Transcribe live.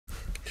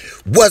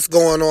What's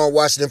going on,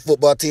 Washington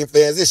football team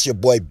fans? It's your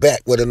boy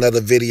back with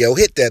another video.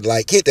 Hit that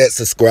like, hit that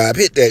subscribe,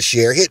 hit that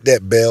share, hit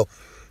that bell.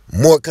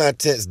 More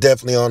content's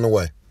definitely on the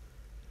way.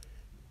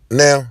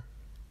 Now,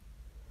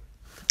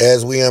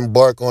 as we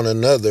embark on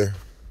another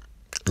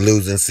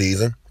losing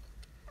season,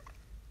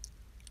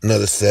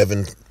 another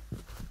 7-6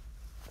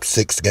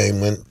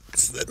 game win,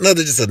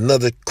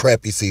 another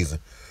crappy season.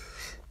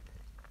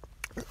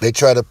 They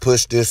try to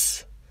push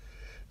this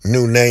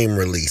new name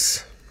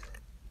release,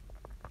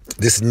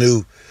 this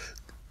new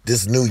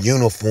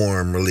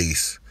uniform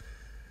release.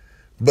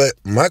 But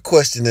my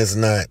question is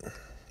not,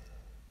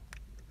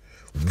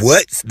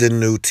 what's the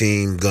new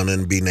team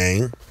gonna be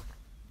named?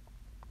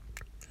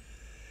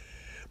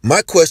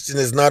 My question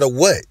is not a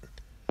what.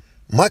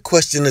 My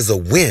question is a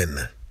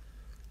when.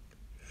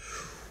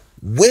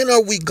 When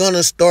are we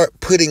gonna start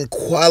putting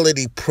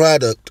quality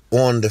product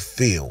on the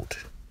field?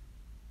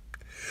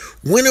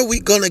 When are we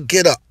gonna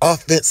get an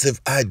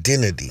offensive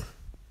identity?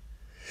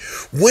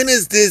 When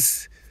is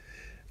this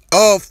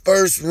all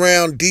first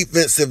round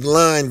defensive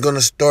line gonna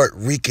start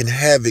wreaking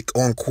havoc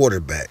on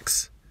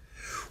quarterbacks?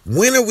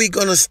 When are we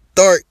gonna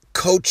start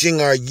coaching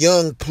our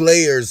young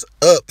players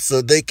up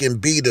so they can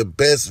be the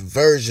best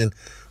version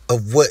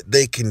of what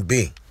they can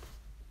be?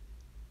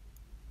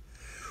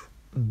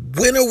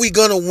 When are we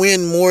gonna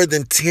win more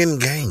than 10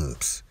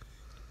 games?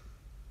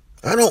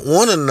 I don't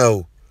want to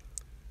know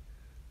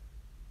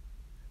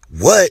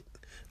what.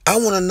 I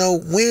want to know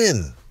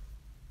when.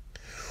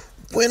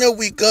 When are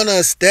we going to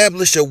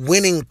establish a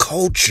winning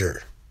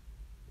culture?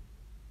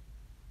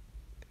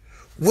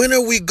 When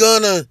are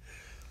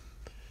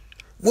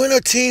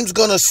teams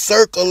going to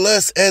circle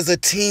us as a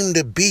team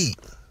to beat?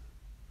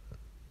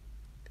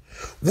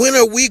 When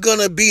are we going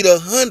to be the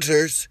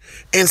hunters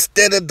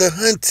instead of the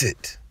hunted?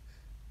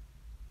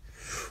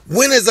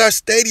 When is our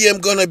stadium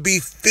going to be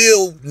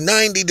filled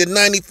 90 to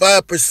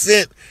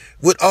 95%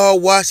 with all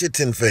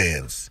Washington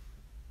fans?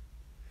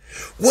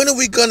 When are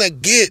we going to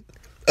get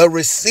a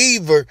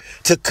receiver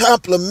to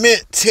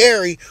complement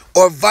Terry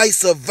or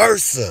vice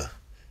versa?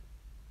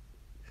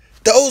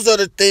 Those are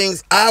the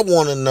things I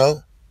want to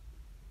know.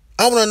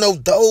 I want to know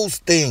those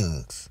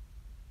things.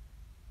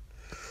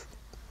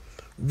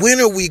 When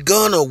are we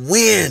going to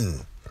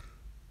win?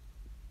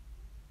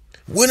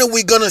 When are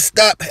we going to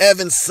stop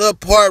having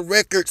subpar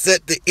records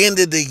at the end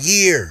of the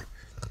year?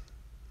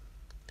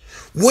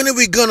 When are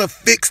we going to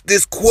fix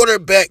this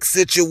quarterback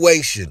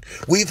situation?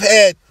 We've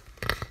had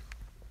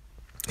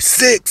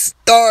 6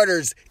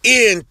 starters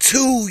in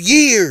 2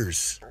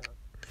 years.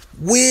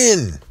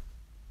 When?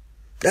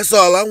 That's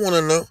all I want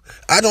to know.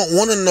 I don't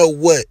want to know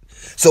what.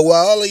 So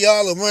while all of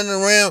y'all are running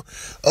around,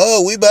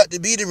 oh, we about to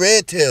be the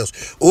Red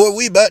Tails, or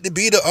we about to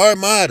be the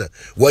Armada.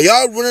 While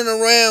y'all running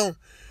around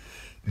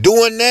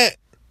doing that,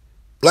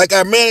 like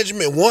our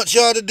management wants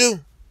y'all to do,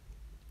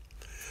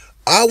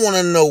 I want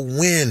to know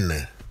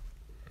when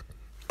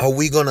are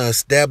we going to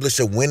establish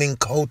a winning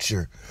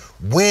culture?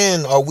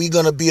 When are we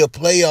going to be a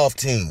playoff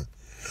team?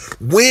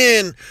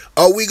 When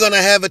are we going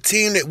to have a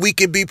team that we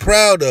can be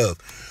proud of?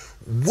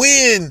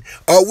 When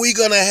are we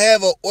going to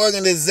have an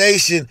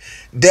organization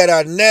that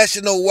our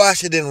national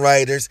Washington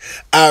writers,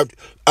 our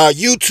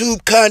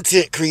YouTube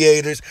content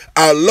creators,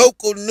 our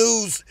local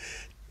news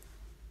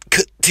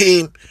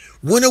team,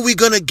 when are we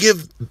going to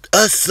give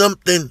us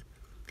something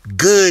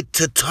good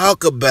to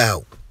talk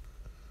about?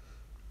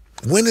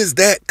 When is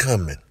that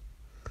coming?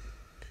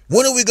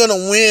 When are we going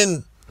to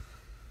win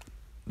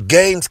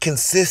games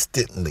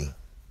consistently?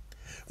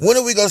 When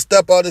are we going to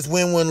stop all this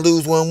win one,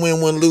 lose one,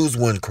 win one, lose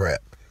one crap?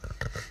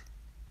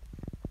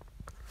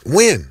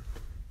 When?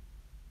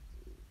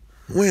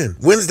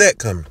 When's that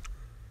coming?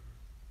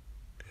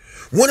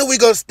 When are we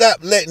going to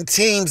stop letting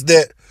teams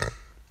that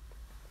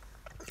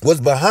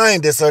was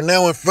behind us are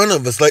now in front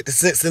of us, like the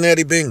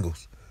Cincinnati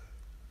Bengals?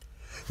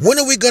 When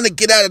are we going to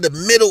get out of the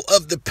middle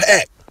of the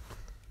pack?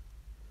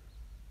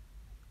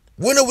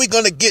 When are we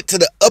going to get to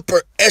the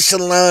upper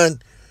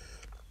echelon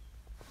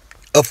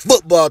of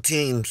football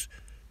teams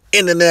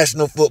in the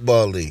National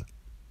Football League?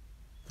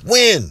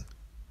 When?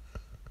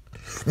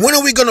 When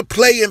are we going to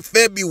play in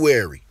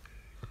February?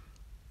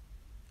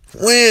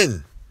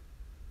 When?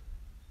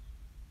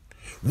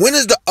 When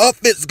is the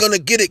offense going to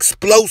get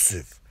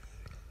explosive?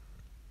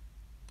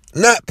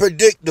 Not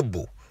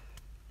predictable.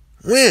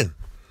 When?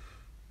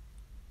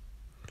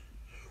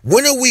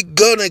 When are we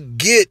going to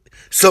get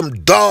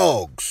some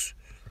dogs?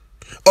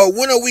 Or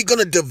when are we going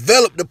to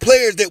develop the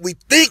players that we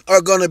think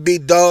are going to be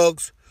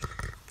dogs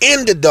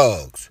into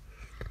dogs?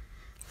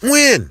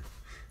 When?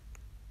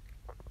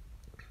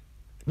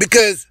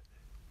 Because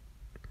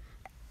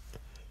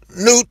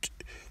new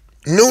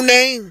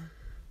name,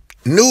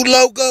 new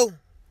logo,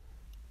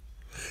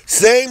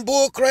 same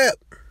bull crap.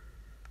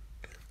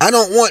 I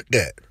don't want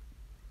that.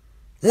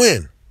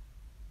 When?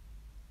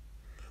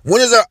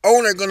 When is our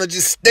owner going to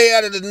just stay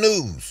out of the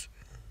news?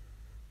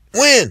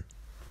 When?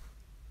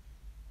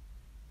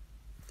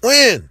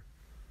 When?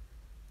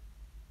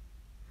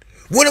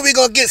 When are we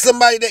going to get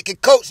somebody that can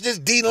coach this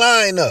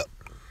D-line up?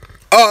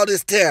 All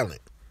this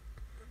talent.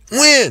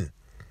 When?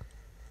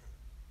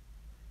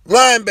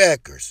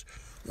 linebackers.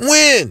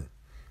 When?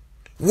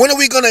 When are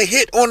we going to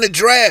hit on the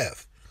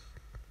draft?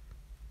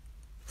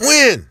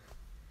 When?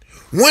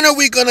 When are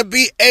we going to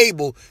be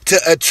able to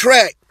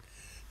attract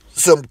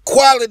some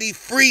quality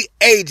free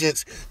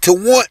agents to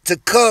want to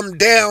come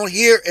down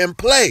here and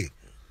play?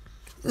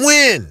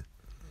 When?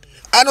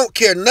 I don't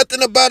care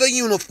nothing about a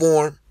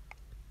uniform.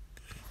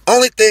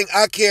 Only thing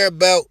I care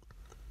about,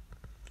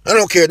 I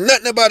don't care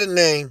nothing about a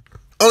name.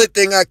 Only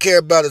thing I care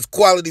about is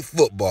quality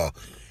football.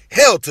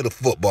 Hell to the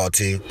football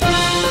team.